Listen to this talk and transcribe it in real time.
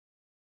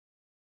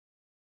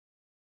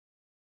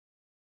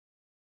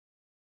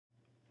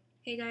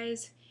Hey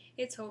guys,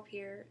 it's Hope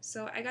here.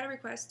 So I got a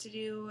request to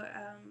do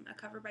a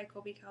cover by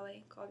Kobe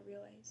Kelly called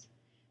Realize.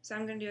 So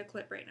I'm going to do a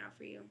clip right now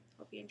for you.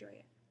 Hope you enjoy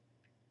it.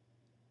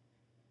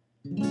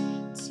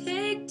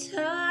 Take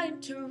time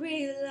to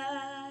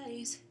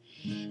realize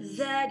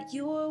that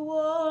your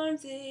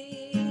warmth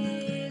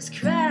is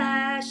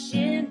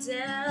crashing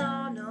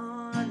down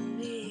on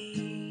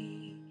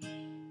me.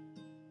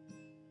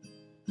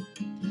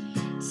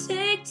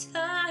 Take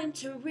time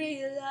to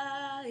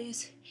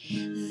realize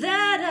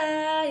that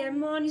I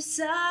am on your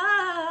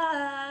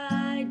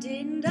side.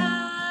 Didn't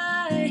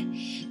I?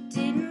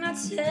 Didn't I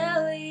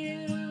tell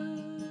you?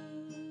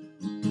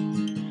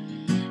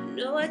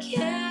 No, I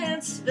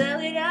can't spell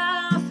it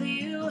out for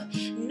you.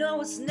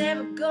 No, it's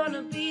never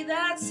gonna be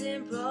that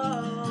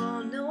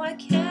simple. No, I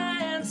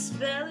can't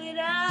spell it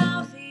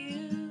out for you.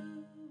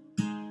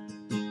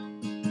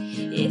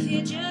 If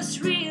you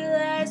just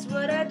realized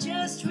what I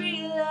just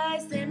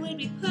realized, then we'd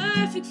be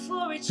perfect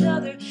for each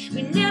other.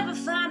 We'd never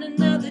find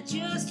another.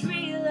 Just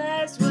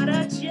realized what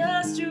I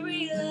just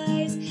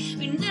realized.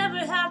 We never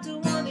have to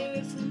wonder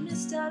if we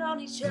missed out on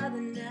each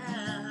other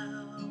now.